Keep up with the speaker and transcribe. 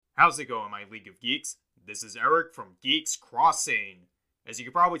How's it going, my League of Geeks? This is Eric from Geeks Crossing. As you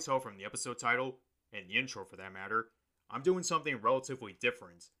can probably tell from the episode title, and the intro for that matter, I'm doing something relatively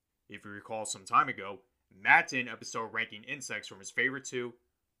different. If you recall some time ago, Matt did an episode ranking insects from his favorite to,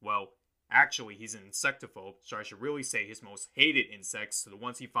 well, actually he's an insectophobe, so I should really say his most hated insects to the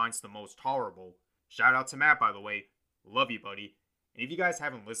ones he finds the most tolerable. Shout out to Matt, by the way. Love you, buddy. And if you guys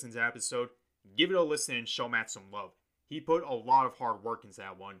haven't listened to that episode, give it a listen and show Matt some love. He put a lot of hard work into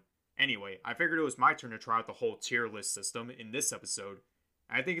that one. Anyway, I figured it was my turn to try out the whole tier list system in this episode.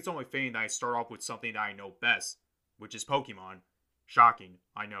 And I think it's only fitting that I start off with something that I know best, which is Pokemon. Shocking,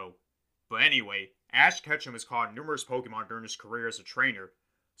 I know. But anyway, Ash Ketchum has caught numerous Pokemon during his career as a trainer.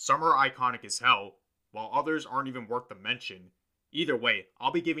 Some are iconic as hell, while others aren't even worth the mention. Either way,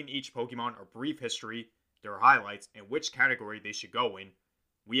 I'll be giving each Pokemon a brief history, their highlights, and which category they should go in.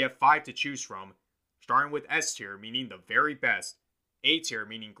 We have 5 to choose from, starting with S tier, meaning the very best, A tier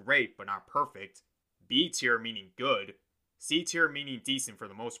meaning great but not perfect, B tier meaning good, C tier meaning decent for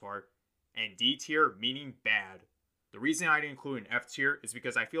the most part, and D tier meaning bad. The reason I didn't include an F tier is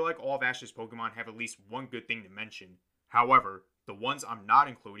because I feel like all of Ash's Pokemon have at least one good thing to mention. However, the ones I'm not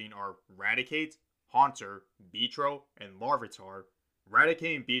including are Raticate, Haunter, Beedrill, and Larvitar.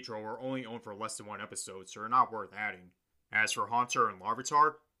 Raticate and Beedrill were only owned for less than one episode, so they're not worth adding. As for Haunter and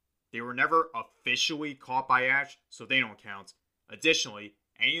Larvitar, they were never officially caught by Ash, so they don't count. Additionally,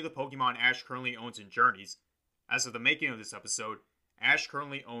 any of the Pokemon Ash currently owns in Journeys. As of the making of this episode, Ash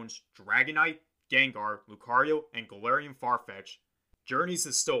currently owns Dragonite, Gengar, Lucario, and Galarian Farfetch. Journeys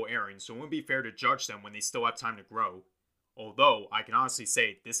is still airing, so it wouldn't be fair to judge them when they still have time to grow. Although, I can honestly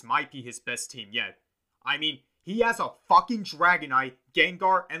say, this might be his best team yet. I mean, he has a fucking Dragonite,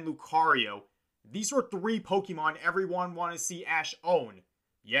 Gengar, and Lucario. These were 3 Pokemon everyone wanted to see Ash own.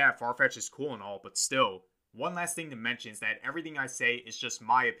 Yeah, Farfetch is cool and all, but still. One last thing to mention is that everything I say is just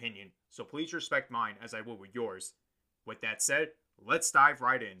my opinion, so please respect mine as I will with yours. With that said, let's dive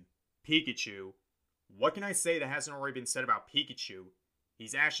right in. Pikachu. What can I say that hasn't already been said about Pikachu?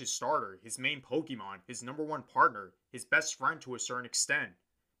 He's Ash's starter, his main Pokemon, his number 1 partner, his best friend to a certain extent.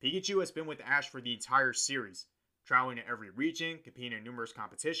 Pikachu has been with Ash for the entire series, traveling to every region, competing in numerous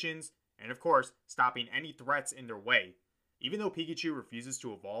competitions, and of course, stopping any threats in their way. Even though Pikachu refuses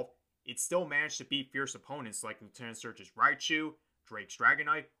to evolve, it still managed to beat fierce opponents like Lieutenant Surge's Raichu, Drake's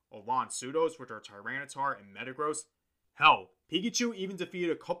Dragonite, Alolan Pseudos, which are Tyranitar and Metagross. Hell, Pikachu even defeated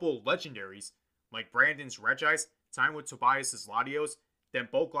a couple of legendaries, like Brandon's Regice, tying with Tobias' Latios, then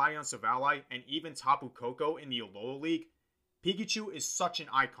both Gladions of Ally, and even Tapu Koko in the Alola League. Pikachu is such an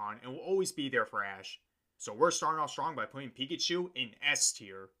icon and will always be there for Ash. So we're starting off strong by putting Pikachu in S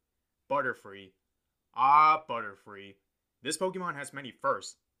tier. Butterfree. Ah, Butterfree. This Pokemon has many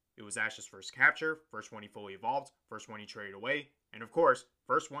firsts. It was Ash's first capture, first one he fully evolved, first one he traded away, and of course,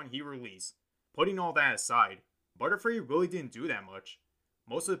 first one he released. Putting all that aside, Butterfree really didn't do that much.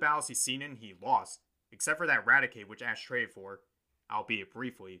 Most of the battles he's seen in, he lost, except for that Raticate which Ash traded for, albeit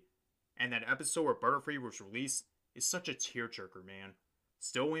briefly. And that episode where Butterfree was released is such a tearjerker, man.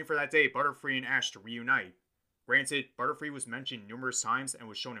 Still waiting for that day Butterfree and Ash to reunite. Granted, Butterfree was mentioned numerous times and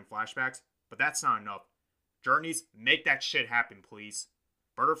was shown in flashbacks, but that's not enough. Journeys, make that shit happen, please.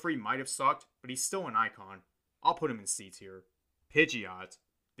 Butterfree might have sucked, but he's still an icon. I'll put him in C tier. Pidgeot.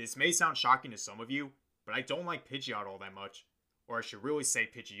 This may sound shocking to some of you, but I don't like Pidgeot all that much. Or I should really say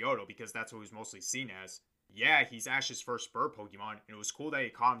Pidgeotto because that's what he's mostly seen as. Yeah, he's Ash's first bird Pokemon, and it was cool that he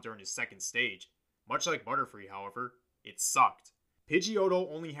caught him during his second stage. Much like Butterfree, however, it sucked.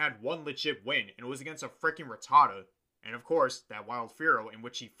 Pidgeotto only had one legit win, and it was against a freaking Rattata. And of course, that Wild Fearow in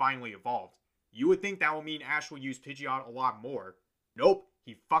which he finally evolved. You would think that would mean Ash will use Pidgeot a lot more. Nope,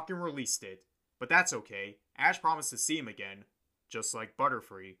 he fucking released it. But that's okay, Ash promised to see him again. Just like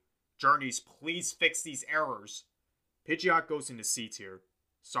Butterfree. Journeys, please fix these errors. Pidgeot goes into C tier.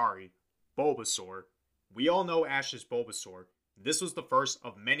 Sorry. Bulbasaur. We all know Ash's Bulbasaur. This was the first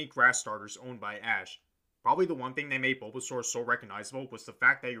of many grass starters owned by Ash. Probably the one thing that made Bulbasaur so recognizable was the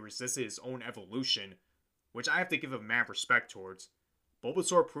fact that he resisted his own evolution, which I have to give a mad respect towards.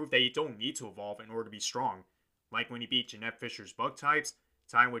 Bulbasaur proved that you don't need to evolve in order to be strong, like when he beat Jeanette Fisher's bug types,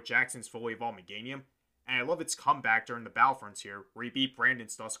 tying with Jackson's fully evolved Meganium, and I love its comeback during the Battle Frontier where he beat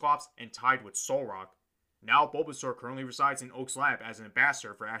Brandon's Dusclops and tied with Solrock. Now Bulbasaur currently resides in Oak's lab as an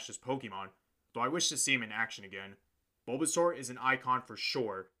ambassador for Ash's Pokemon, though I wish to see him in action again. Bulbasaur is an icon for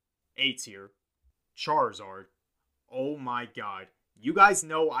sure. A tier. Charizard. Oh my god. You guys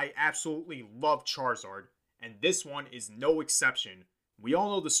know I absolutely love Charizard, and this one is no exception. We all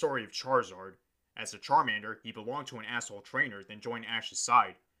know the story of Charizard. As a Charmander, he belonged to an asshole trainer, then joined Ash's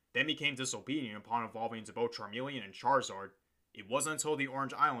side, then became disobedient upon evolving into both Charmeleon and Charizard. It wasn't until the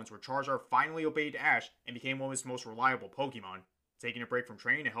Orange Islands where Charizard finally obeyed Ash and became one of his most reliable Pokemon, taking a break from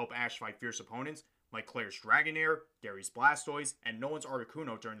training to help Ash fight fierce opponents like Claire's Dragonair, Gary's Blastoise, and Nolan's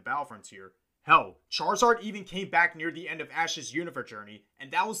Articuno during the Battle Frontier. Hell, Charizard even came back near the end of Ash's Univert journey, and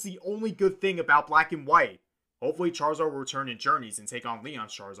that was the only good thing about Black and White. Hopefully Charizard will return in Journeys and take on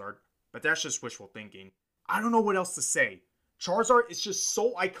Leon's Charizard, but that's just wishful thinking. I don't know what else to say. Charizard is just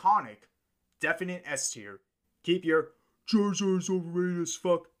so iconic. Definite S tier. Keep your Charizard's overrated as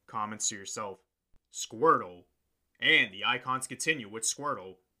fuck comments to yourself. Squirtle. And the icons continue with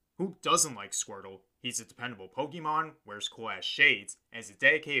Squirtle. Who doesn't like Squirtle? He's a dependable Pokemon, wears cool-ass shades, and is a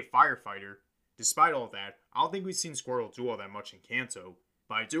dedicated firefighter. Despite all that, I don't think we've seen Squirtle do all that much in Kanto,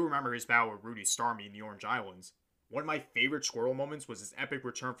 but I do remember his battle with Rudy Starmie in the Orange Islands. One of my favorite Squirtle moments was his epic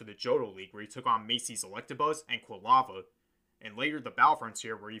return for the Johto League where he took on Macy's Electabuzz and Quilava, and later the Battle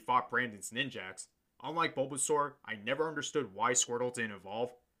Frontier where he fought Brandon's Ninjax. Unlike Bulbasaur, I never understood why Squirtle didn't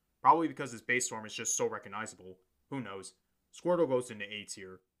evolve, probably because his base form is just so recognizable. Who knows? Squirtle goes into A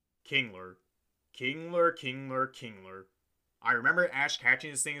tier. Kingler. Kingler. I remember Ash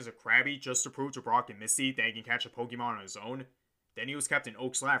catching this thing as a Krabby just to prove to Brock and Misty that he can catch a Pokemon on his own. Then he was kept in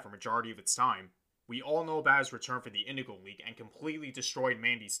Oak's lab for a majority of its time. We all know about his return for the Indigo League and completely destroyed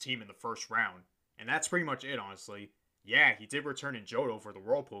Mandy's team in the first round. And that's pretty much it, honestly. Yeah, he did return in Johto for the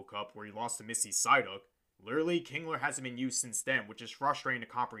Whirlpool Cup where he lost to Misty's Psyduck. Literally, Kingler hasn't been used since then, which is frustrating to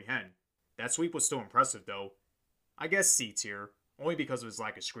comprehend. That sweep was still impressive though. I guess C tier, only because of his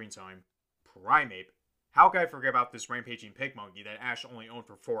lack of screen time. Primeape. How could I forget about this rampaging pig monkey that Ash only owned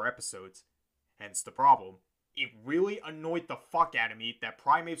for 4 episodes? Hence the problem. It really annoyed the fuck out of me that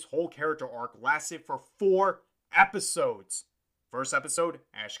Primeape's whole character arc lasted for 4 episodes. First episode,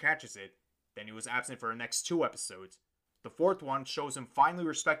 Ash catches it. Then he was absent for the next 2 episodes. The 4th one shows him finally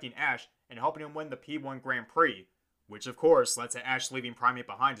respecting Ash and helping him win the P1 Grand Prix, which of course led to Ash leaving Primeape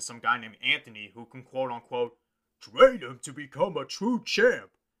behind to some guy named Anthony who can quote unquote train him to become a true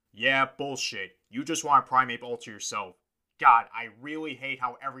champ. Yeah, bullshit. You just want Primeape all to yourself. God, I really hate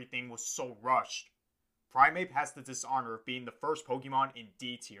how everything was so rushed. Primeape has the dishonor of being the first Pokemon in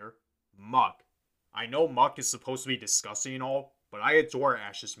D tier. Muck. I know Muck is supposed to be disgusting and all, but I adore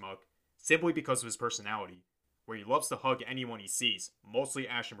Ash's Muck, simply because of his personality, where he loves to hug anyone he sees, mostly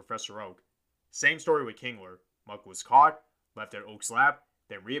Ash and Professor Oak. Same story with Kingler. Muck was caught, left at Oak's lab,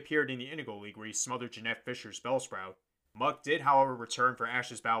 then reappeared in the Indigo League where he smothered Jeanette Fisher's Bellsprout. Muck did, however, return for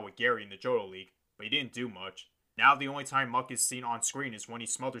Ash's battle with Gary in the Johto League, but he didn't do much. Now the only time Muck is seen on screen is when he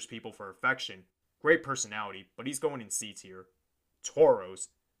smothers people for affection. Great personality, but he's going in C tier. Tauros.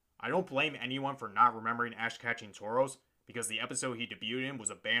 I don't blame anyone for not remembering Ash catching Tauros, because the episode he debuted in was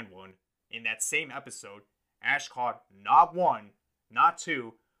a banned one. In that same episode, Ash caught not 1, not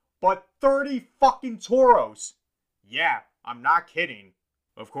 2, but 30 fucking Tauros! Yeah, I'm not kidding.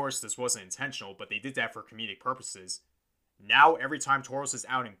 Of course, this wasn't intentional, but they did that for comedic purposes. Now, every time Tauros is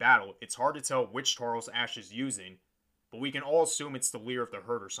out in battle, it's hard to tell which Tauros Ash is using, but we can all assume it's the leader of the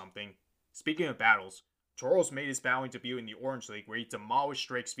herd or something. Speaking of battles, Tauros made his battling debut in the Orange League where he demolished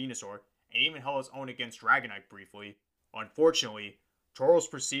Drake's Venusaur and even held his own against Dragonite briefly. Unfortunately, Tauros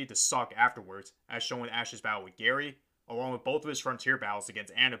proceeded to suck afterwards, as shown with Ash's battle with Gary, along with both of his Frontier battles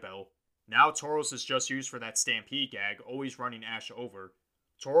against Annabelle. Now Tauros is just used for that Stampede gag, always running Ash over.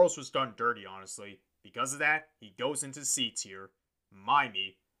 Tauros was done dirty, honestly. Because of that, he goes into C tier.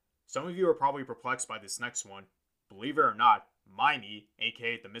 Mimey. Some of you are probably perplexed by this next one. Believe it or not, Mimey,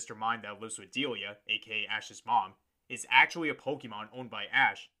 aka the Mr. Mime that lives with Delia, aka Ash's mom, is actually a Pokemon owned by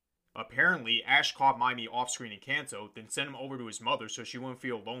Ash. Apparently, Ash caught Mimey off-screen in Kanto, then sent him over to his mother so she wouldn't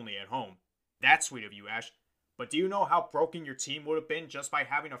feel lonely at home. That's sweet of you, Ash. But do you know how broken your team would have been just by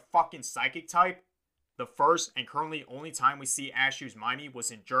having a fucking Psychic type? The first and currently only time we see Ash use Mimey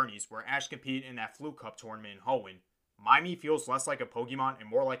was in Journeys, where Ash competed in that Flu Cup tournament in Hoenn. Mimey feels less like a Pokemon and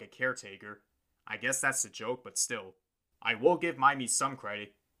more like a caretaker. I guess that's the joke, but still. I will give Mimey some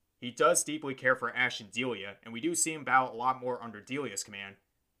credit. He does deeply care for Ash and Delia, and we do see him battle a lot more under Delia's command.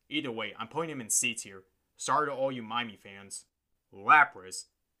 Either way, I'm putting him in C tier. Sorry to all you Mimey fans. Lapras.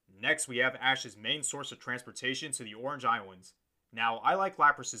 Next, we have Ash's main source of transportation to the Orange Islands. Now, I like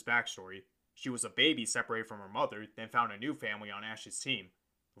Lapras' backstory. She was a baby separated from her mother, then found a new family on Ash's team.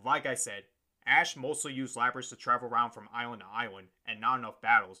 Like I said, Ash mostly used Lapras to travel around from island to island, and not enough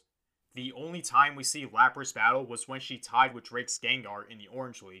battles. The only time we see Lapras battle was when she tied with Drake's Gengar in the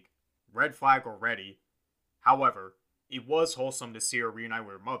Orange League. Red flag already. However, it was wholesome to see her reunite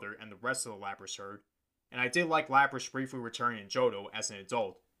with her mother and the rest of the Lapras herd, and I did like Lapras briefly returning in Johto as an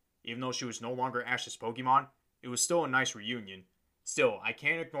adult. Even though she was no longer Ash's Pokemon, it was still a nice reunion. Still, I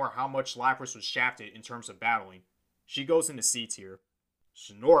can't ignore how much Lapras was shafted in terms of battling. She goes into C tier.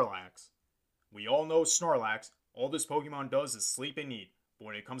 Snorlax. We all know Snorlax. All this Pokemon does is sleep and eat, but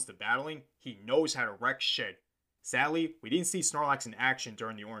when it comes to battling, he knows how to wreck shit. Sadly, we didn't see Snorlax in action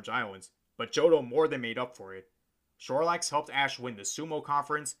during the Orange Islands, but Johto more than made up for it. Snorlax helped Ash win the Sumo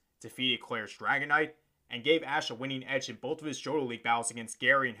Conference, defeated Claire's Dragonite, and gave Ash a winning edge in both of his Johto League battles against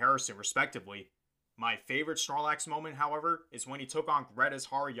Gary and Harrison respectively. My favorite Snorlax moment, however, is when he took on Greta's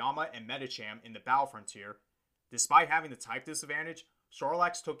Hariyama and Medicham in the Battle Frontier. Despite having the type disadvantage,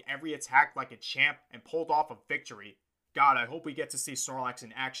 Snorlax took every attack like a champ and pulled off a victory. God, I hope we get to see Snorlax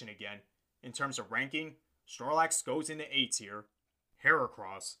in action again. In terms of ranking, Snorlax goes into A tier.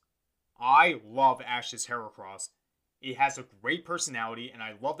 Heracross. I love Ash's Heracross. It has a great personality, and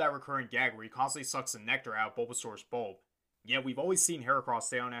I love that recurring gag where he constantly sucks the nectar out of Bulbasaur's bulb. Yet we've always seen Heracross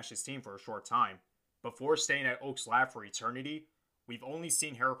stay on Ash's team for a short time. Before staying at Oak's lab for eternity, we've only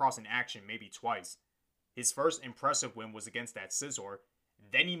seen Heracross in action maybe twice. His first impressive win was against that Scizor.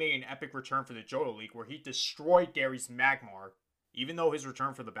 Then he made an epic return for the Johto League where he destroyed Gary's Magmar. Even though his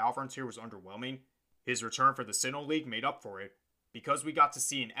return for the Battle Frontier was underwhelming, his return for the Sinnoh League made up for it, because we got to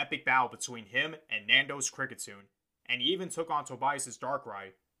see an epic battle between him and Nando's Kricketune, and he even took on Tobias'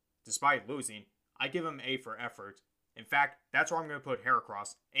 Darkrai. Despite losing, I give him A for effort. In fact, that's where I'm going to put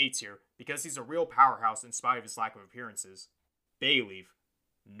Heracross, A tier, because he's a real powerhouse in spite of his lack of appearances. Bayleef.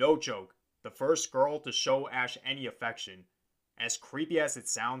 No joke, the first girl to show Ash any affection. As creepy as it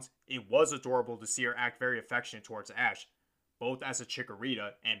sounds, it was adorable to see her act very affectionate towards Ash, both as a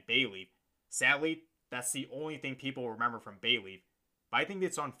Chikorita and Bayleef. Sadly, that's the only thing people remember from Bayleef. But I think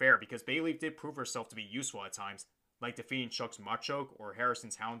it's unfair because Bayleef did prove herself to be useful at times, like defeating Chuck's Machoke or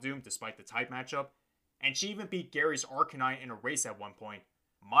Harrison's Houndoom despite the type matchup, and she even beat Gary's Arcanine in a race at one point.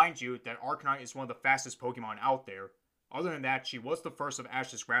 Mind you, that Arcanine is one of the fastest Pokemon out there. Other than that, she was the first of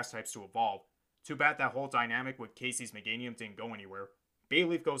Ash's grass types to evolve. Too bad that whole dynamic with Casey's Meganium didn't go anywhere.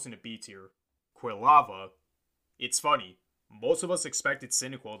 Bayleef goes into B tier. Quilava. It's funny, most of us expected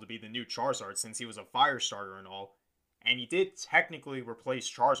Cyndaquil to be the new Charizard since he was a fire starter and all, and he did technically replace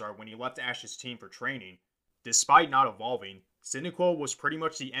Charizard when he left Ash's team for training. Despite not evolving, Cyndaquil was pretty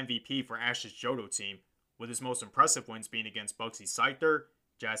much the MVP for Ash's Johto team, with his most impressive wins being against Bugsy's Scyther,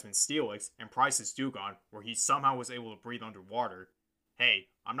 Jasmine's Steelix, and Price's Dewgong, where he somehow was able to breathe underwater. Hey,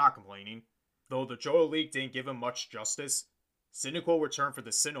 I'm not complaining. Though the Johto League didn't give him much justice, Cyndaquil returned for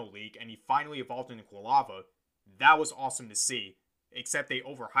the Sinnoh League and he finally evolved into Quilava. That was awesome to see, except they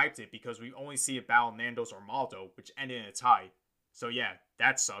overhyped it because we only see it battle Nando's or Maldo, which ended in a tie. So yeah,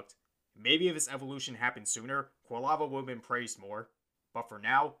 that sucked. Maybe if his evolution happened sooner, Quilava would have been praised more. But for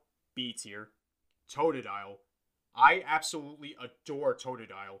now, B tier. Totodile. I absolutely adore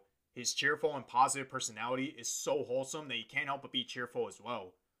Totodile. His cheerful and positive personality is so wholesome that you can't help but be cheerful as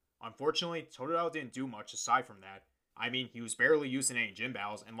well. Unfortunately, Totodile didn't do much aside from that. I mean, he was barely used in any gym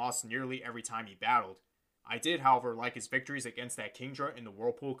battles and lost nearly every time he battled. I did, however, like his victories against that Kingdra in the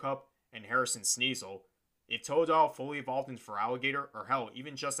Whirlpool Cup and Harrison Sneasel. If Totodile fully evolved into Feraligatr, or hell,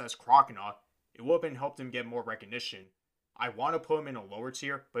 even just as Croconaw, it would have been helped him get more recognition. I want to put him in a lower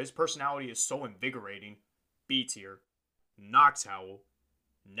tier, but his personality is so invigorating. B tier. Noctowl.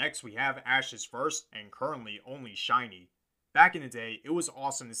 Next we have Ash's first and currently only shiny. Back in the day, it was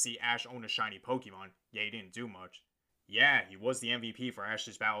awesome to see Ash own a shiny Pokemon, yet he didn't do much. Yeah, he was the MVP for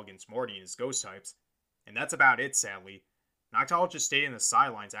Ash's battle against Morty and his ghost types. And that's about it, sadly. Noctowl just stayed in the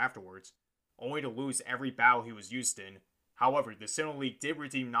sidelines afterwards, only to lose every battle he was used in. However, the Sinnoh League did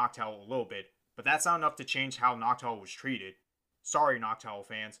redeem Noctowl a little bit, but that's not enough to change how Noctowl was treated. Sorry, Noctowl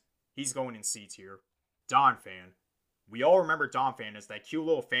fans, he's going in C tier. Donphan. We all remember Donphan as that cute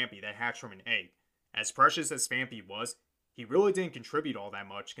little Phanpy that hatched from an egg. As precious as Phanpy was, he really didn't contribute all that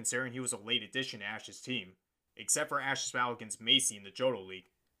much considering he was a late addition to Ash's team, except for Ash's battle against Macy in the Johto League.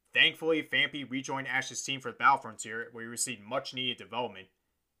 Thankfully, Phanpy rejoined Ash's team for the Battle Frontier where he received much needed development,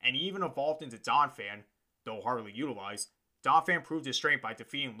 and he even evolved into Donphan, though hardly utilized. Donphan proved his strength by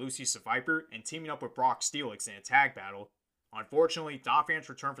defeating Lucius the Viper and teaming up with Brock Steelix in a tag battle. Unfortunately, Donphan's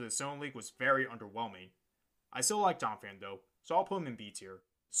return for the Sinnoh League was very underwhelming. I still like Donphan though, so I'll put him in B tier.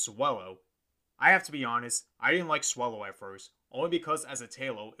 Swellow. I have to be honest, I didn't like Swellow at first, only because as a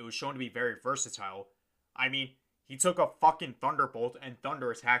Tailo, it was shown to be very versatile. I mean, he took a fucking Thunderbolt and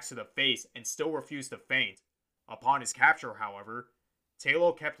Thunder attacks to the face and still refused to faint. Upon his capture, however,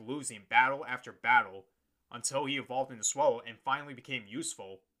 Tailo kept losing battle after battle, until he evolved into Swellow and finally became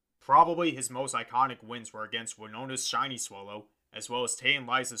useful. Probably his most iconic wins were against Winona's Shiny Swellow, as well as Tay and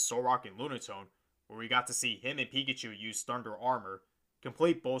Liza's Solrock and Lunatone, where we got to see him and Pikachu use Thunder Armor.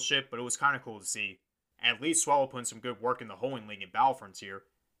 Complete bullshit, but it was kinda cool to see. At least Swellow put in some good work in the Hoenn League and Battle Frontier.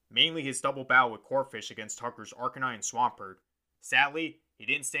 mainly his double battle with Corphish against Tucker's Arcanine and Swampert. Sadly, he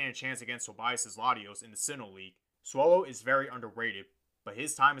didn't stand a chance against Tobias' Latios in the Sinnoh League. Swallow is very underrated, but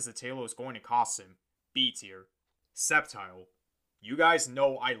his time as a Taillow is going to cost him. B tier. Sceptile. You guys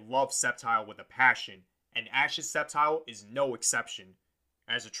know I love Sceptile with a passion, and Ash's Sceptile is no exception.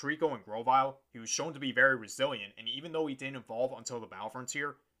 As a Treecko and Grovyle, he was shown to be very resilient, and even though he didn't evolve until the Battle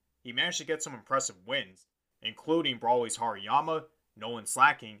Frontier, he managed to get some impressive wins, including Brawly's Hariyama, Nolan's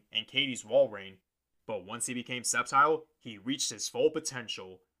Slacking, and Katie's Walrein. But once he became Sceptile, he reached his full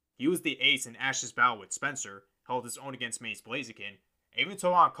potential. He was the ace in Ash's battle with Spencer, held his own against Mace Blaziken, and even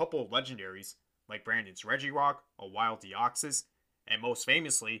took on a couple of legendaries, like Brandon's Regirock, a wild Deoxys, and most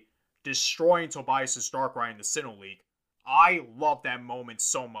famously, destroying Tobias' Darkrai in the Sinnoh League. I love that moment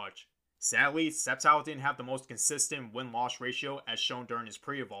so much. Sadly, Sceptile didn't have the most consistent win-loss ratio as shown during his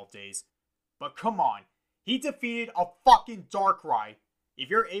pre-evolve days. But come on, he defeated a fucking Darkrai. If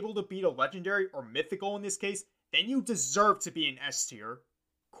you're able to beat a legendary or mythical in this case, then you deserve to be an S tier.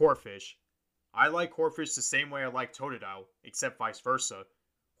 Corphish. I like Corphish the same way I like Totodile, except vice versa.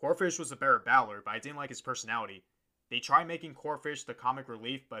 Corphish was a better battler, but I didn't like his personality. They tried making Corphish the comic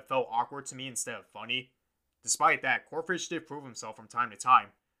relief, but it felt awkward to me instead of funny. Despite that, Corphish did prove himself from time to time,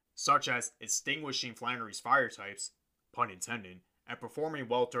 such as extinguishing Flannery's fire types, pun intended, and performing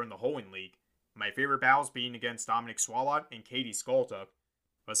well during the Hoenn League. My favorite battles being against Dominic Swalot and Katie Skulltuck.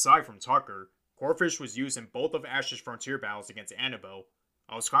 Aside from Tucker, Corphish was used in both of Ash's Frontier battles against Annabelle.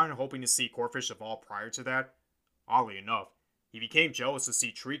 I was kind of hoping to see Corphish evolve prior to that. Oddly enough, he became jealous to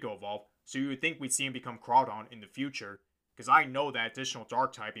see Treecko evolve, so you would think we'd see him become Crawdon in the future, because I know that additional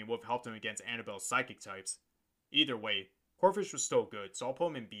Dark typing would have helped him against Annabelle's Psychic types. Either way, Corphish was still good, so I'll put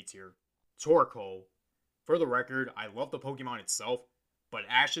him in B tier. Torkoal. For the record, I love the Pokemon itself, but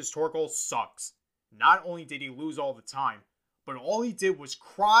Ash's Torkoal sucks. Not only did he lose all the time, but all he did was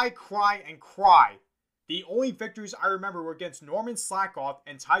cry, and cry. The only victories I remember were against Norman Slackoth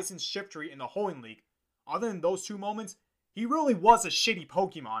and Tyson Shiftry in the Hoenn League. Other than those two moments, he really was a shitty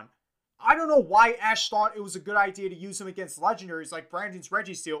Pokemon. I don't know why Ash thought it was a good idea to use him against legendaries like Brandon's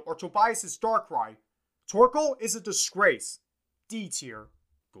Registeel or Tobias' Darkrai. Torkoal is a disgrace. D tier.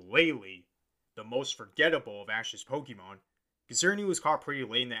 Glalie. The most forgettable of Ash's Pokemon. Considering he was caught pretty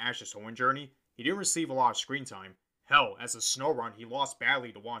late in the Ash's Hoenn journey, he didn't receive a lot of screen time. Hell, as a Snorunt, he lost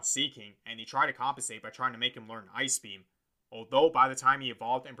badly to Wand Seeking, and he tried to compensate by trying to make him learn Ice Beam. Although by the time he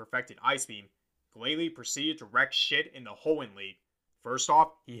evolved and perfected Ice Beam, Glalie proceeded to wreck shit in the Hoenn League. First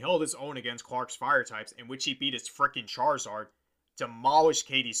off, he held his own against Clark's Fire types, in which he beat his frickin' Charizard, demolished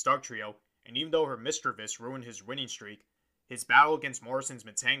Katie's Dugtrio, and even though her Mischievous ruined his winning streak, his battle against Morrison's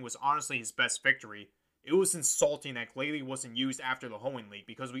Metang was honestly his best victory. It was insulting that Glalie wasn't used after the Hoenn League,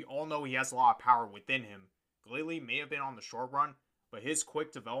 because we all know he has a lot of power within him. Glalie may have been on the short run, but his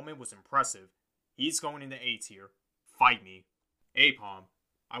quick development was impressive. He's going into A tier. Fight me. Aipom.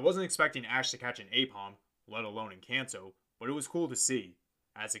 I wasn't expecting Ash to catch an Aipom, let alone in Kanto, but it was cool to see.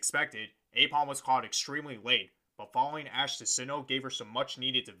 As expected, Aipom was caught extremely late, but following Ash to Sinnoh gave her some much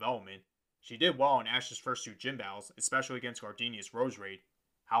needed development. She did well in Ash's first two gym battles, especially against Gardenia's Roserade.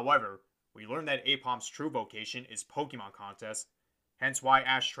 However, we learned that Aipom's true vocation is Pokemon Contest, hence why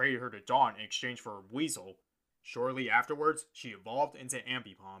Ash traded her to Dawn in exchange for a Weasel. Shortly afterwards, she evolved into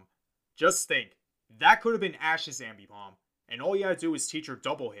Ambipom. Just think, that could have been Ash's Ambipom, and all you had to do was teach her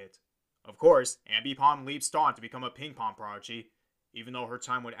Double Hit. Of course, Ambipom leaves Dawn to become a Ping-Pong prodigy. Even though her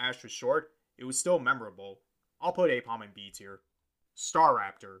time with Ash was short, it was still memorable. I'll put Aipom in B tier.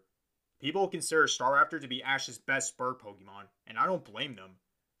 Staraptor. People consider Staraptor to be Ash's best bird Pokemon, and I don't blame them.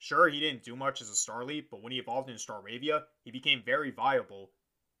 Sure, he didn't do much as a Starly, but when he evolved in Staravia, he became very viable,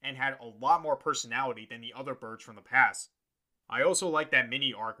 and had a lot more personality than the other birds from the past. I also like that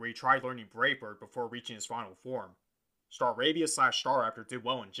mini arc where he tried learning Brave Bird before reaching his final form. Staravia/Staraptor did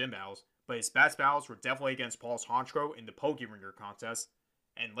well in gym battles, but his best battles were definitely against Paul's Honchkrow in the Pokeringer contest,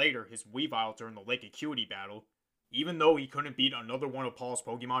 and later his Weavile during the Lake Acuity battle. Even though he couldn't beat another one of Paul's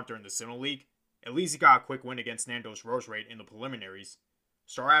Pokemon during the Sinnoh League, at least he got a quick win against Nando's Roserade in the preliminaries.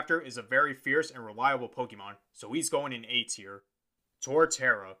 Staraptor is a very fierce and reliable Pokemon, so he's going in A tier.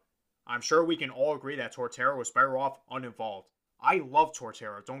 Torterra. I'm sure we can all agree that Torterra was better off unevolved. I love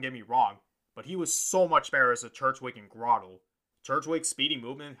Torterra, don't get me wrong, but he was so much better as a Turtwig and Grottle. Turtwig's speedy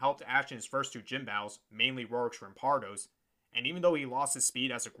movement helped Ash in his first two gym battles, mainly Rorik's Rampardos, and even though he lost his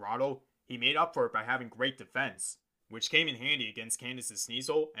speed as a Grottle, he made up for it by having great defense, which came in handy against Candace's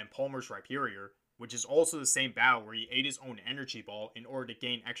Sneasel and Palmer's Rhyperior, which is also the same battle where he ate his own energy ball in order to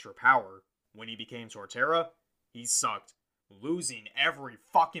gain extra power. When he became Torterra, he sucked, losing every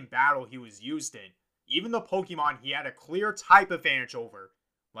fucking battle he was used in. Even the Pokemon he had a clear type advantage over,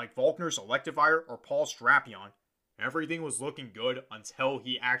 like Volkner's Electivire or Paul's Drapion. Everything was looking good until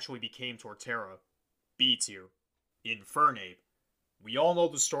he actually became Torterra. B tier. Infernape. We all know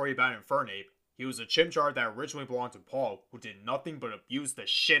the story about Infernape. He was a Chimchar that originally belonged to Paul, who did nothing but abuse the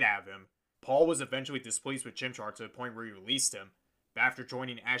shit out of him. Paul was eventually displeased with Chimchar to the point where he released him, but after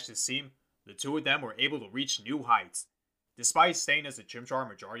joining Ash's team, the two of them were able to reach new heights. Despite staying as a Chimchar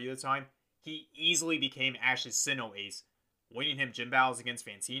majority of the time, he easily became Ash's Sinnoh ace, winning him gym battles against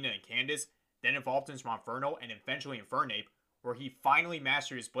Fantina and Candace, then evolved into Monferno and eventually Infernape, where he finally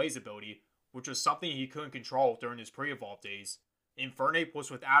mastered his Blaze ability, which was something he couldn't control during his pre-evolved days. Infernape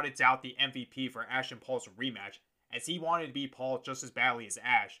was without a doubt the MVP for Ash and Paul's rematch, as he wanted to beat Paul just as badly as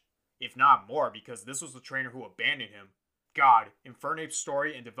Ash, if not more, because this was the trainer who abandoned him. God, Infernape's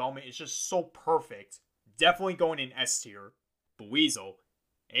story and development is just so perfect. Definitely going in S tier. Buizel,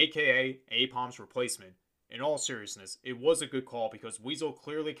 aka Aipom's replacement. In all seriousness, it was a good call because Weasel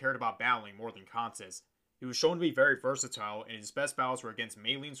clearly cared about battling more than contests. He was shown to be very versatile, and his best battles were against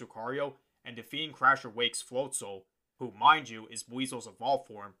Maylene's Lucario and defeating Crasher Wake's Floatzel, who, mind you, is Weasel's evolved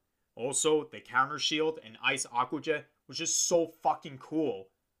form. Also, the counter shield and Ice Aqua Jet was just so fucking cool.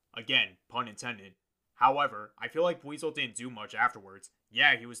 Again, pun intended. However, I feel like Weasel didn't do much afterwards.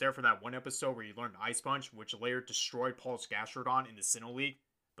 Yeah, he was there for that one episode where he learned Ice Punch, which later destroyed Paul's Gastrodon in the Sinnoh League,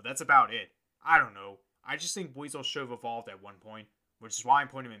 but that's about it. I don't know. I just think Weasel should have evolved at one point, which is why I'm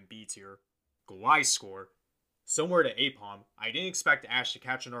putting him in B tier. Gliscor. Similar to Aipom, I didn't expect Ash to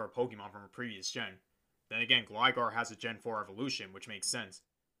catch another Pokemon from a previous gen. Then again, Gligar has a Gen 4 evolution, which makes sense.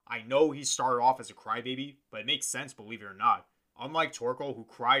 I know he started off as a crybaby, but it makes sense, believe it or not. Unlike Torkoal, who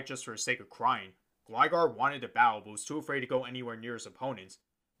cried just for the sake of crying, Gligar wanted to battle but was too afraid to go anywhere near his opponents.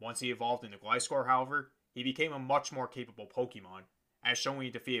 Once he evolved into Gliscor, however, he became a much more capable Pokemon, as shown when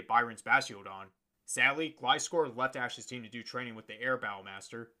he defeated Byron's Bastiodon. Sadly, Gliscor left Ash's team to do training with the Air Battle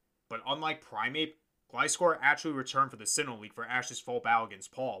Master, but unlike Primeape, Gliscor actually returned for the Sinnoh League for Ash's full battle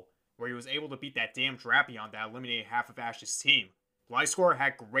against Paul, where he was able to beat that damn Drapion that eliminated half of Ash's team. Gliscor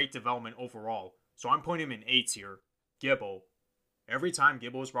had great development overall, so I'm putting him in A tier. Gible. Every time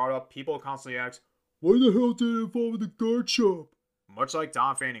Gible is brought up, people constantly ask, why the hell did it evolve in the Garchomp? Much like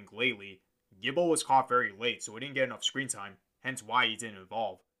Donphan and Glalie, Gible was caught very late, so he didn't get enough screen time, hence why he didn't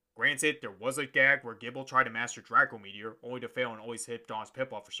evolve. Granted, there was a gag where Gible tried to master Draco Meteor, only to fail and always hit Dawn's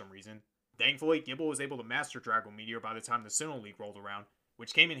Piplup for some reason. Thankfully, Gible was able to master Draco Meteor by the time the Sinnoh League rolled around,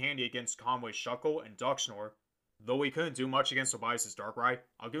 which came in handy against Conway's Shuckle and Ducksnore. Though he couldn't do much against Tobias' Darkrai,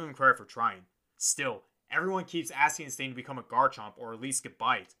 I'll give him credit for trying. Still, everyone keeps asking his thing to become a Garchomp or at least get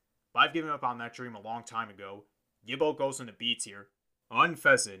Bite, but I've given up on that dream a long time ago. Gible goes into B tier.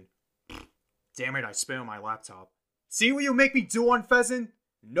 Unfezant. Damn it, I spit on my laptop. See what you make me do, Unfezant?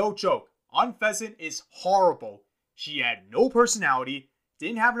 No joke, Unfezant is horrible. She had no personality,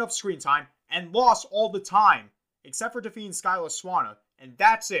 didn't have enough screen time, and lost all the time, except for defeating Skyla Swanna, and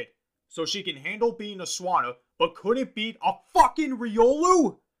that's it. So she can handle being a Swanna, but couldn't beat a fucking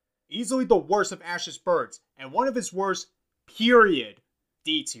Riolu? Easily the worst of Ash's birds, and one of his worst, period.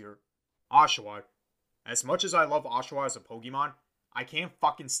 D tier. Oshawott. As much as I love Oshawott as a Pokemon, I can't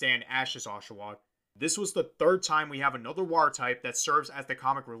fucking stand Ash's Oshawott. This was the third time we have another water type that serves as the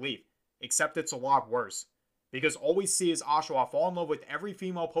comic relief, except it's a lot worse. Because all we see is Oshawott fall in love with every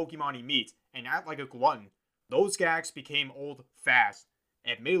female Pokemon he meets and act like a glutton. Those gags became old fast.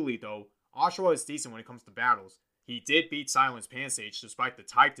 Admittedly though, Oshawott is decent when it comes to battles. He did beat Silence Pansage despite the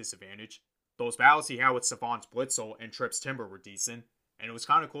type disadvantage. Those battles he had with Savant's Blitzel and Tripp's Timber were decent, and it was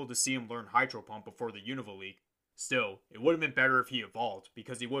kinda cool to see him learn Hydro Pump before the Unova League. Still, it would have been better if he evolved,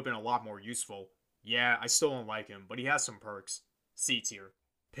 because he would have been a lot more useful. Yeah, I still don't like him, but he has some perks. C tier.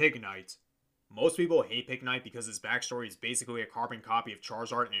 Pignite. Most people hate Pignite because his backstory is basically a carbon copy of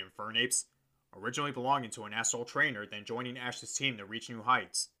Charizard and Infernape's, originally belonging to an Astral trainer, then joining Ash's team to reach new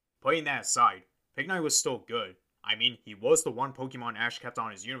heights. Putting that aside, Pignite was still good. I mean, he was the one Pokemon Ash kept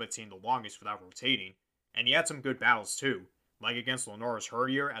on his Unova team the longest without rotating, and he had some good battles too, like against Lenora's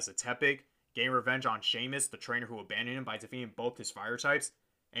Herdier as a Tepig, getting revenge on Seamus, the trainer who abandoned him by defeating both his fire types,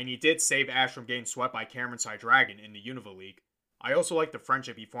 and he did save Ash from getting swept by Cameron's Hydreigon in the Unova League. I also like the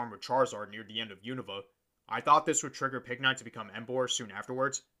friendship he formed with Charizard near the end of Unova. I thought this would trigger Pignite to become Emboar soon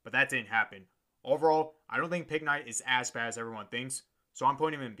afterwards, but that didn't happen. Overall, I don't think Pignite is as bad as everyone thinks, so I'm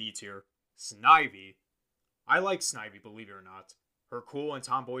putting him in B tier. Snivy. I like Snivy, believe it or not. Her cool and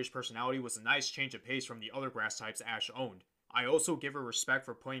tomboyish personality was a nice change of pace from the other grass types Ash owned. I also give her respect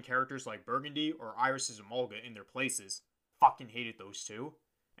for putting characters like Burgundy or Iris' Emolga in their places. Fucking hated those two.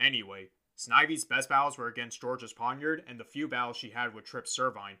 Anyway, Snivy's best battles were against Georgia's Poniard and the few battles she had with Tripp's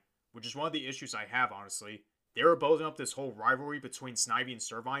Servine, which is one of the issues I have, honestly. They were building up this whole rivalry between Snivy and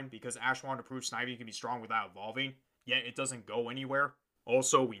Servine because Ash wanted to prove Snivy can be strong without evolving, yet it doesn't go anywhere.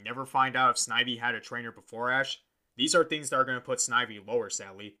 Also, we never find out if Snivy had a trainer before Ash. These are things that are going to put Snivy lower,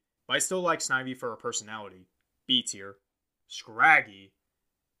 sadly, but I still like Snivy for her personality. B tier. Scraggy.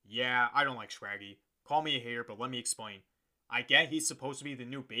 Yeah, I don't like Scraggy. Call me a hater, but let me explain. I get he's supposed to be the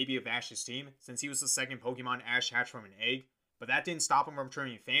new baby of Ash's team, since he was the second Pokemon Ash hatched from an egg, but that didn't stop him from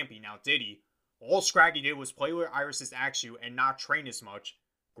turning Phanpy, now did he? All Scraggy did was play with Iris's Axew and not train as much.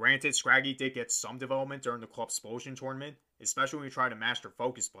 Granted, Scraggy did get some development during the Club Explosion tournament, especially when he tried to master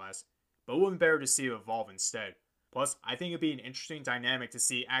Focus Blast, but it would have been better to see it evolve instead. Plus, I think it'd be an interesting dynamic to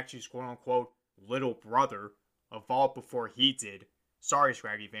see Axew's quote-unquote little brother evolve before he did. Sorry,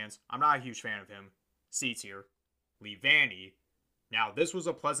 Scraggy fans, I'm not a huge fan of him. C tier. Leavanny. Now, this was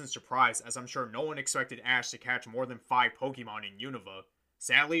a pleasant surprise, as I'm sure no one expected Ash to catch more than 5 Pokemon in Unova.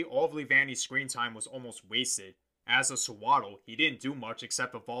 Sadly, all of Leavanny's screen time was almost wasted. As a Sewaddle, he didn't do much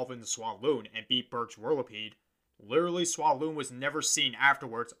except evolve into Swaloon and beat Burke's Whirlipede. Literally, Swaloon was never seen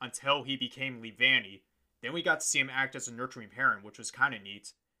afterwards until he became Leavanny. Then we got to see him act as a nurturing parent, which was kinda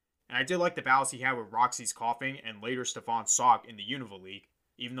neat. And I did like the battles he had with Roxy's Coughing and later Stefan Sog in the Unova League,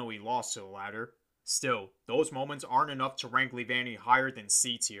 even though he lost to the latter. Still, those moments aren't enough to rank Leavanny higher than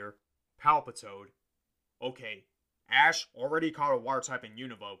C tier. Palpitoad. Okay, Ash already caught a water type in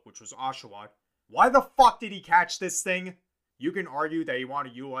Unova, which was Oshawott. Why the fuck did he catch this thing? You can argue that he wanted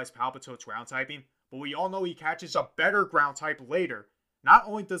to utilize Palpitoad's ground typing, but we all know he catches a better ground type later. Not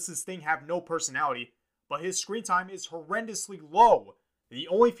only does this thing have no personality, but his screen time is horrendously low. The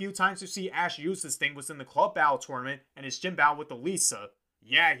only few times you see Ash use this thing was in the club battle tournament and his gym battle with Elisa.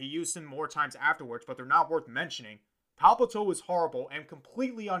 Yeah, he used him more times afterwards, but they're not worth mentioning. Palpitoad was horrible and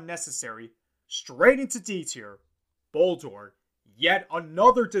completely unnecessary. Straight into D tier. Boldore. Yet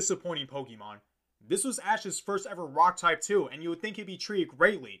another disappointing Pokemon. This was Ash's first ever rock type too, and you would think he'd be treated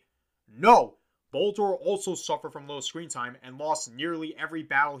greatly. No! Boldore also suffered from low screen time and lost nearly every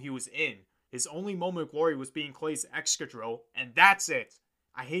battle he was in. His only moment of glory was being Clay's Excadrill, and that's it!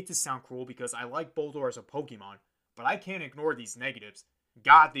 I hate to sound cruel because I like Boldore as a Pokemon, but I can't ignore these negatives.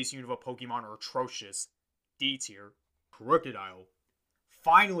 God, these Unova Pokemon are atrocious. D tier. Crocodile.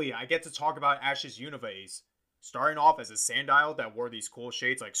 Finally, I get to talk about Ash's Unova Ace. Starting off as a Sandile that wore these cool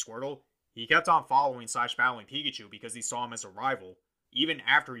shades like Squirtle, he kept on following / battling Pikachu because he saw him as a rival, even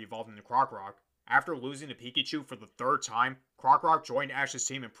after he evolved into Krokorok. After losing to Pikachu for the 3rd time, Krokorok joined Ash's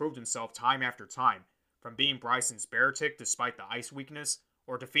team and proved himself time after time, from being Bryson's Beartic despite the ice weakness,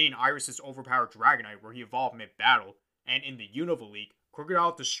 or defeating Iris's overpowered Dragonite where he evolved mid-battle, and in the Unova League,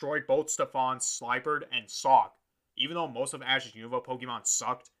 Crocodile destroyed both Stefan, Slippert, and Sawk. Even though most of Ash's Unova Pokemon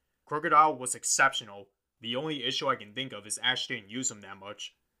sucked, Crocodile was exceptional. The only issue I can think of is Ash didn't use him that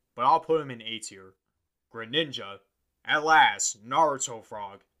much, but I'll put him in A tier. Greninja. At last, Naruto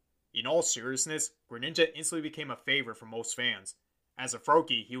Frog. In all seriousness, Greninja instantly became a favorite for most fans. As a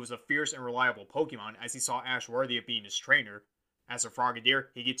Froakie, he was a fierce and reliable Pokemon as he saw Ash worthy of being his trainer. As a Frogadier,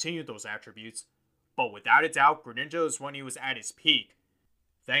 he continued those attributes. But without a doubt, Greninja is when he was at his peak.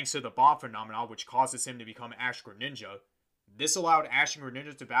 Thanks to the bomb phenomenon which causes him to become Ash Greninja. This allowed Ash and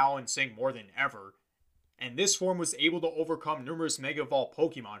Greninja to battle and sing more than ever. And this form was able to overcome numerous Mega Evolved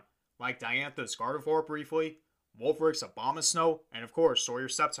Pokemon, like Diantha's Gardevoir briefly, Wolfric's Abomasnow, and of course Sawyer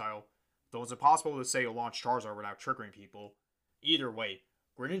Sceptile, though it's impossible to say to launch Charizard without triggering people. Either way,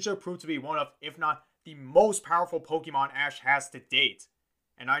 Greninja proved to be one of, if not the most powerful Pokemon Ash has to date.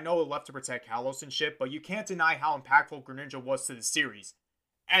 And I know it left to protect Kalos and shit, but you can't deny how impactful Greninja was to the series.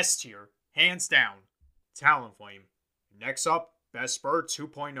 S tier, hands down. Talonflame. Next up, Best Bird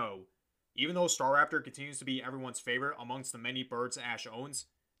 2.0. Even though Staraptor continues to be everyone's favorite amongst the many birds Ash owns,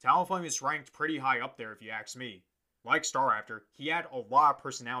 Talonflame is ranked pretty high up there if you ask me. Like Staraptor, he had a lot of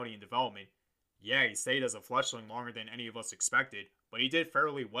personality and development. Yeah, he stayed as a fletchling longer than any of us expected, but he did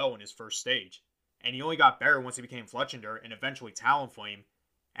fairly well in his first stage. And he only got better once he became Fletchinder and eventually Talonflame.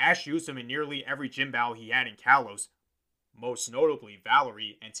 Ash used him in nearly every gym battle he had in Kalos, most notably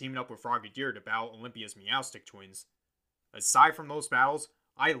Valerie and teaming up with Frogadier to battle Olympia's Meowstic twins. Aside from those battles,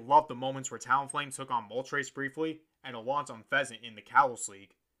 I love the moments where Talonflame took on Moltres briefly and Alont on Pheasant in the Kalos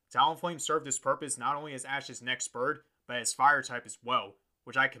League. Talonflame served his purpose not only as Ash's next bird, but as fire type as well,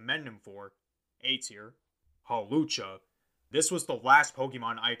 which I commend him for. A tier. Hawlucha. This was the last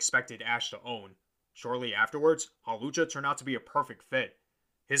Pokemon I expected Ash to own. Shortly afterwards, Hawlucha turned out to be a perfect fit.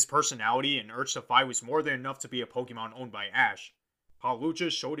 His personality and urge to fight was more than enough to be a Pokemon owned by Ash.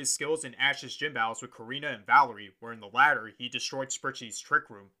 Hawlucha showed his skills in Ash's gym battles with Karina and Valerie, where in the latter, he destroyed Spritzy's Trick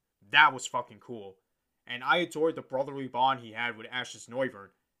Room. That was fucking cool. And I adored the brotherly bond he had with Ash's Noivern,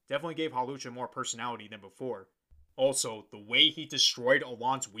 definitely gave Hawlucha more personality than before. Also, the way he destroyed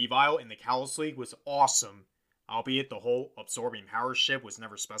Alon's Weavile in the Kalos League was awesome, albeit the whole absorbing power ship was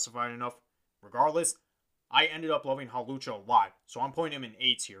never specified enough. Regardless, I ended up loving Hawlucha a lot, so I'm putting him in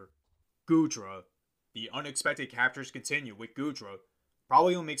A tier. Goodra. The unexpected captures continue with Goodra.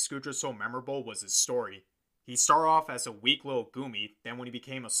 Probably what makes Goodra so memorable was his story. He started off as a weak little Goomy, then when he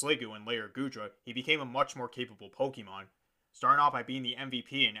became a Sliggoo and later Goodra, he became a much more capable Pokemon, starting off by being the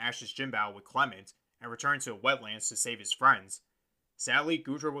MVP in Ash's gym battle with Clement, and returning to the wetlands to save his friends. Sadly,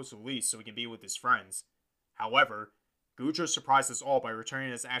 Goodra was released so he can be with his friends. However, Goodra surprised us all by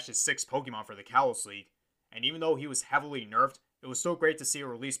returning as Ash's 6th Pokemon for the Kalos League, and even though he was heavily nerfed, it was still great to see a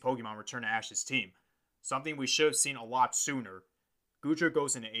released Pokemon return to Ash's team, something we should have seen a lot sooner. Goodra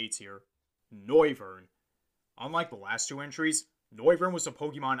goes into A tier. Noivern. Unlike the last two entries, Noivern was a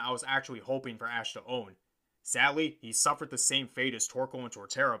Pokemon I was actually hoping for Ash to own. Sadly, he suffered the same fate as Torkoal and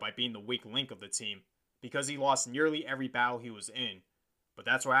Torterra by being the weak link of the team, because he lost nearly every battle he was in. But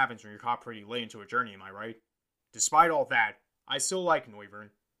that's what happens when you're caught pretty late into a journey, am I right? Despite all that, I still like Noivern.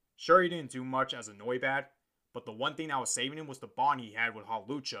 Sure, he didn't do much as a Noibat, but the one thing that was saving him was the bond he had with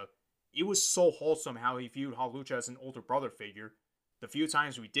Hawlucha. It was so wholesome how he viewed Hawlucha as an older brother figure. The few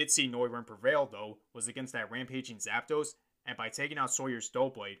times we did see Noivern prevail, though, was against that rampaging Zapdos, and by taking out Sawyer's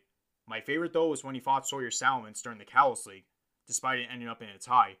Doughblade. My favorite, though, was when he fought Sawyer Salamence during the Kalos League, despite it ending up in a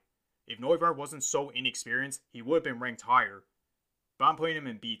tie. If Noivern wasn't so inexperienced, he would have been ranked higher. But I'm putting him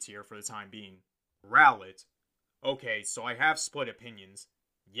in B tier for the time being. Rowlet. Okay, so I have split opinions.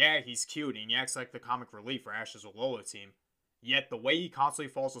 Yeah, he's cute and he acts like the comic relief for Ash's Alola team. Yet the way he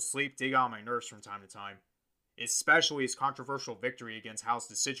constantly falls asleep did get on my nerves from time to time. Especially his controversial victory against House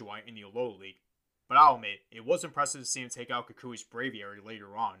Decidueye in the Alola League. But I'll admit, it was impressive to see him take out Kukui's Braviary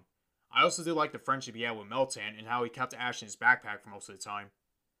later on. I also did like the friendship he had with Meltan and how he kept Ash in his backpack for most of the time.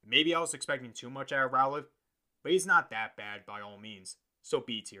 Maybe I was expecting too much out of Rowlet, but he's not that bad by all means, so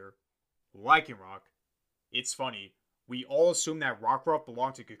B tier. Lycanroc. It's funny, we all assumed that Rockruff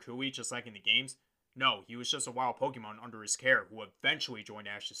belonged to Kukui just like in the games. No, he was just a wild Pokemon under his care who eventually joined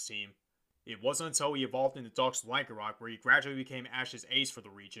Ash's team. It wasn't until he evolved into Duck's Lycanroc where he gradually became Ash's ace for the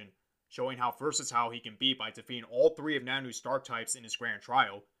region, showing how versatile he can be by defeating all 3 of Nanu's Dark types in his Grand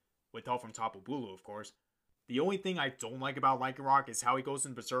Trial, with help from Tapu Bulu, of course. The only thing I don't like about Lycanroc is how he goes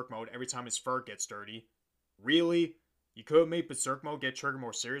in Berserk mode every time his fur gets dirty. Really? You could have made Berserk mode get triggered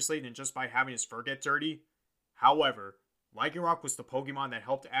more seriously than just by having his fur get dirty? However, Lycanroc was the Pokemon that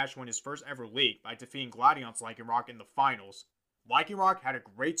helped Ash win his first ever league by defeating Gladiant's Lycanroc in the finals. Lycanroc had a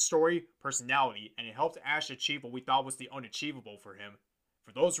great story, personality, and it helped Ash achieve what we thought was the unachievable for him.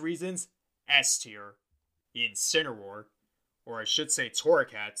 For those reasons, S tier. Incineroar. Or I should say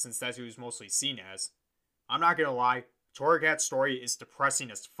Torracat, since that's who he was mostly seen as. I'm not gonna lie, Torracat's story is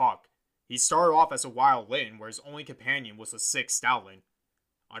depressing as fuck. He started off as a wild Litten, where his only companion was a sick Stoutland.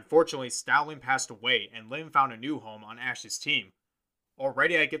 Unfortunately, Stoutland passed away, and Litten found a new home on Ash's team.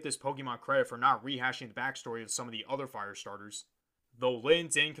 Already I give this Pokemon credit for not rehashing the backstory of some of the other fire starters. Though Litten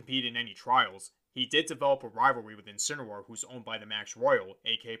didn't compete in any trials, he did develop a rivalry with Incineroar, who's owned by the Max Royal,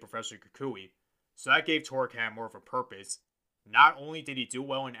 aka Professor Kukui, so that gave Torracat more of a purpose. Not only did he do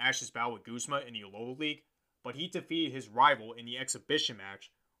well in Ash's battle with Guzma in the Alola League, but he defeated his rival in the exhibition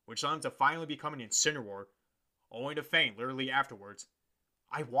match, which led him to finally become an Incineroar, only to faint literally afterwards.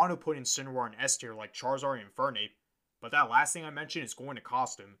 I want to put Incineroar in S tier like Charizard and Infernape, but that last thing I mentioned is going to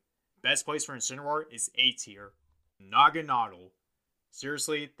cost him. Best place for Incineroar is A tier. Naganadel.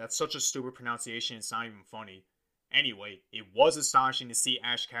 Seriously, that's such a stupid pronunciation it's not even funny. Anyway, it was astonishing to see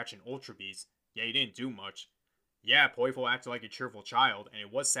Ash catch an Ultra Beast, yet he didn't do much. Yeah, Poiful acted like a cheerful child, and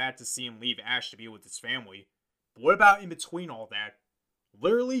it was sad to see him leave Ash to be with his family. But what about in between all that?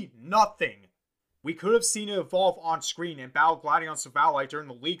 Literally nothing! We could have seen it evolve on screen and battle Gladion Savalite during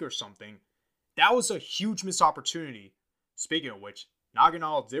the league or something. That was a huge missed opportunity. Speaking of which,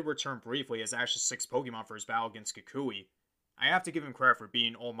 Naganadel did return briefly as Ash's 6th Pokemon for his battle against Kukui. I have to give him credit for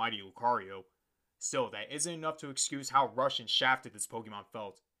being almighty Lucario. Still, that isn't enough to excuse how rushed and shafted this Pokemon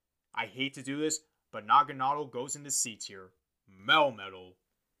felt. I hate to do this, but Naganadel goes into C tier. Melmetal.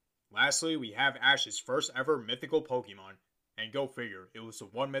 Lastly, we have Ash's first ever mythical Pokemon. And go figure, it was the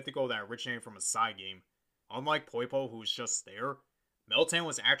one mythical that originated from a side game. Unlike Poipo, who was just there, Meltan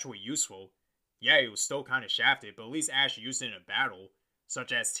was actually useful. Yeah, it was still kinda shafted, but at least Ash used it in a battle,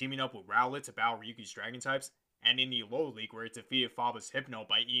 such as teaming up with Rowlet to battle Ryuki's Dragon types, and in the Alola League where it defeated Faba's Hypno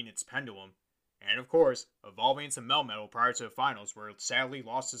by eating its Pendulum. And of course, evolving into Melmetal prior to the finals where it sadly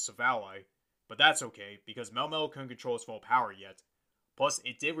lost to Savalai. But that's okay, because Melmetal couldn't control its full power yet. Plus,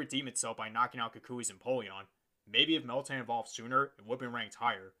 it did redeem itself by knocking out Kukui's Empoleon. Maybe if Meltan evolved sooner, it would have been ranked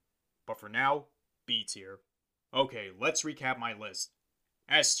higher. But for now, B tier. Okay, let's recap my list.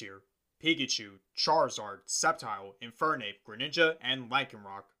 S tier: Pikachu, Charizard, Sceptile, Infernape, Greninja, and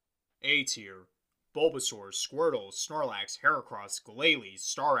Lycanroc. A tier: Bulbasaur, Squirtle, Snorlax, Heracross, Glalie,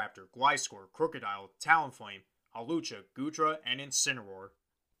 Staraptor, Gliscor, Crocodile, Talonflame, Hawlucha, Goodra, and Incineroar.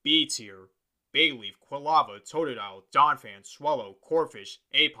 B tier: Bayleaf, Quilava, Totodile, Donphan, Swallow, Corphish,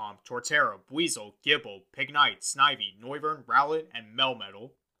 Aipom, Torterra, Buizel, Gible, Pignite, Snivy, Noivern, Rowlet, and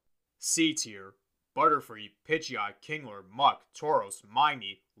Melmetal. C tier: Butterfree, Pidgeot, Kingler, Muck, Tauros,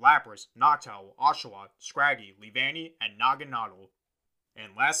 Miney, Lapras, Noctowl, Oshawott, Scraggy, Leavanny, and Naganadel.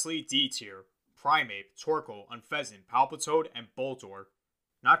 And lastly, D tier: Primeape, Torkoal, Unfezant, Palpitoad, and Boltor.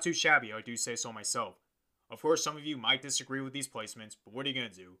 Not too shabby, I do say so myself. Of course, some of you might disagree with these placements, but what are you gonna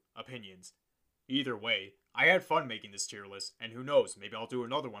do? Opinions. Either way, I had fun making this tier list, and who knows, maybe I'll do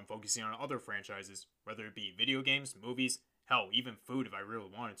another one focusing on other franchises, whether it be video games, movies, hell, even food if I really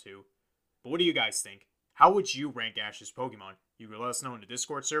wanted to. But what do you guys think? How would you rank Ash's Pokemon? You can let us know in the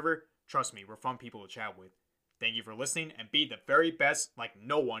Discord server. Trust me, we're fun people to chat with. Thank you for listening, and be the very best like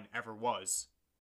no one ever was.